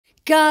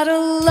Gotta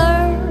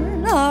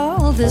learn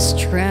all this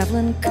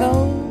traveling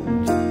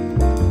code.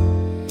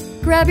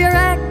 Grab your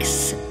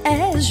axe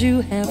as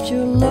you heft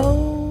your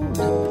load.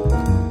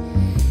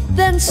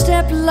 Then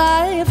step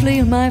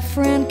lively, my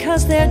friend,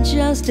 'cause there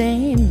just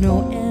ain't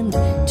no end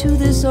to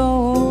this the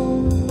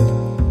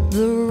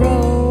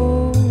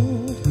road.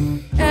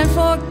 And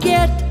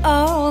forget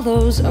all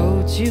those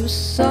oats you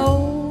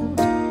sowed.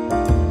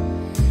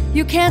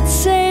 You can't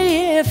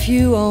say if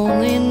you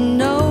only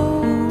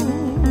knowed.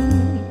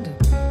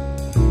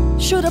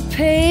 Should've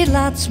paid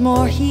lots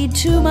more heed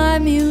to my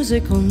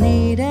musical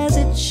need as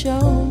it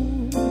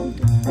showed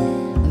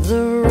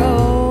the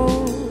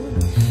road.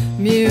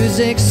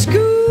 Music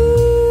schools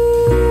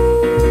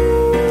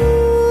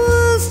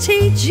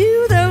teach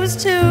you those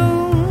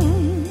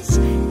tunes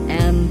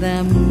and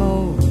them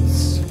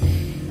modes,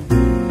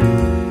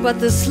 but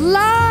this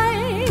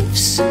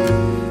life's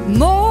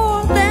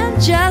more than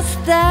just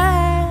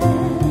that.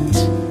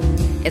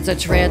 It's a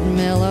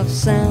treadmill of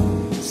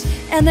sounds,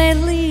 and they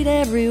lead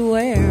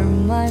everywhere,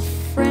 my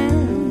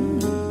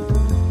friend.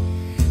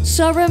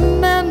 So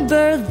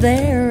remember,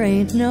 there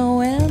ain't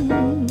no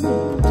end.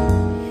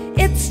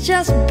 It's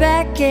just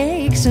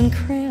backaches and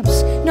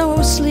cramps,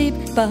 no sleep,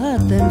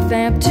 but then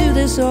vamp to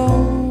this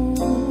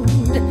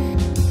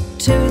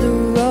to the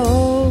road.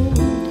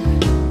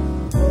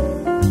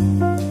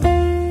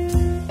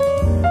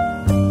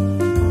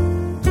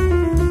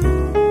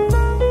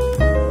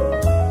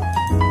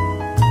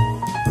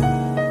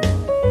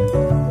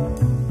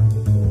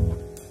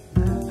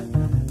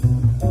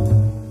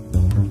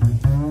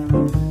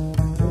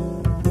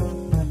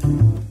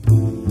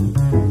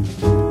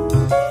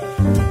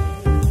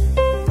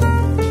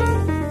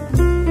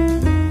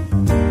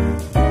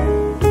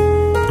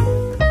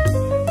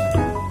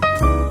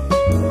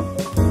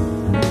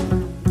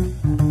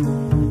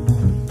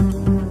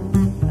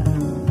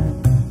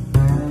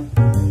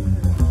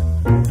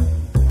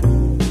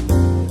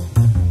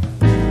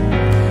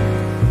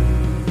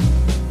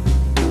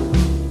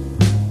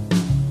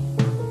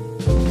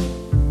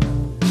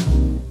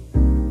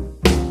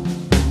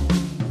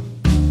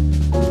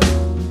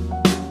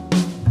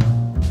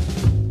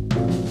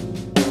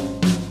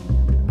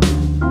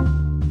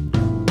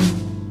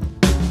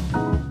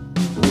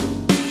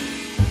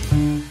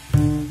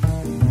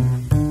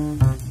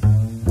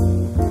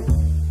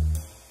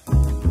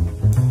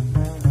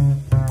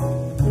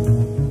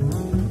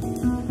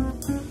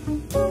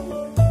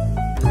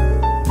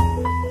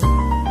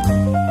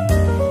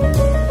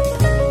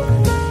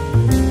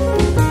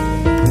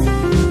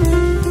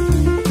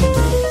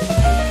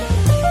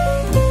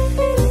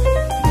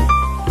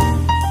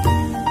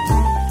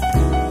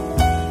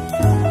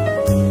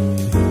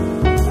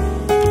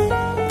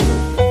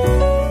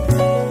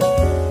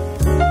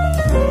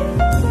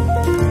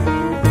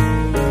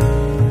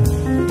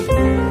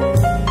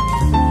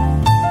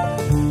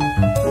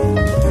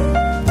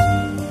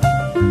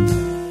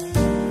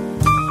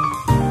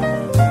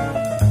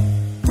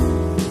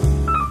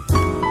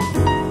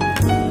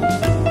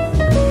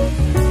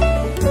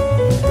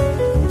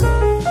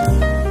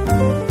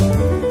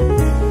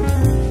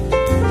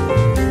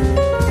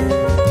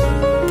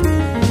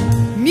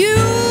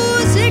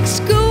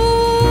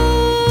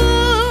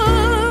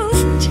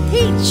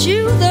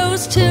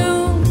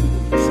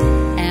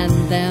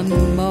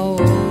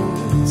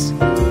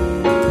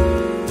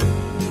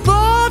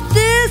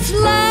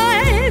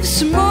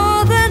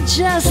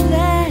 Just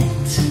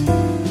that.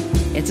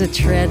 It's a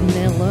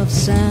treadmill of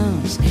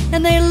sounds,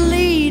 and they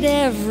lead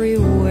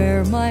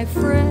everywhere, my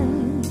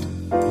friend.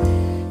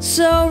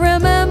 So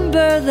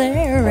remember,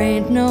 there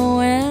ain't no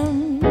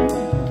end.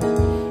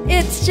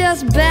 It's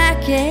just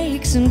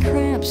backaches and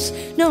cramps,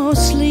 no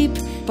sleep,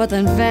 but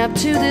then vamp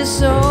to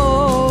this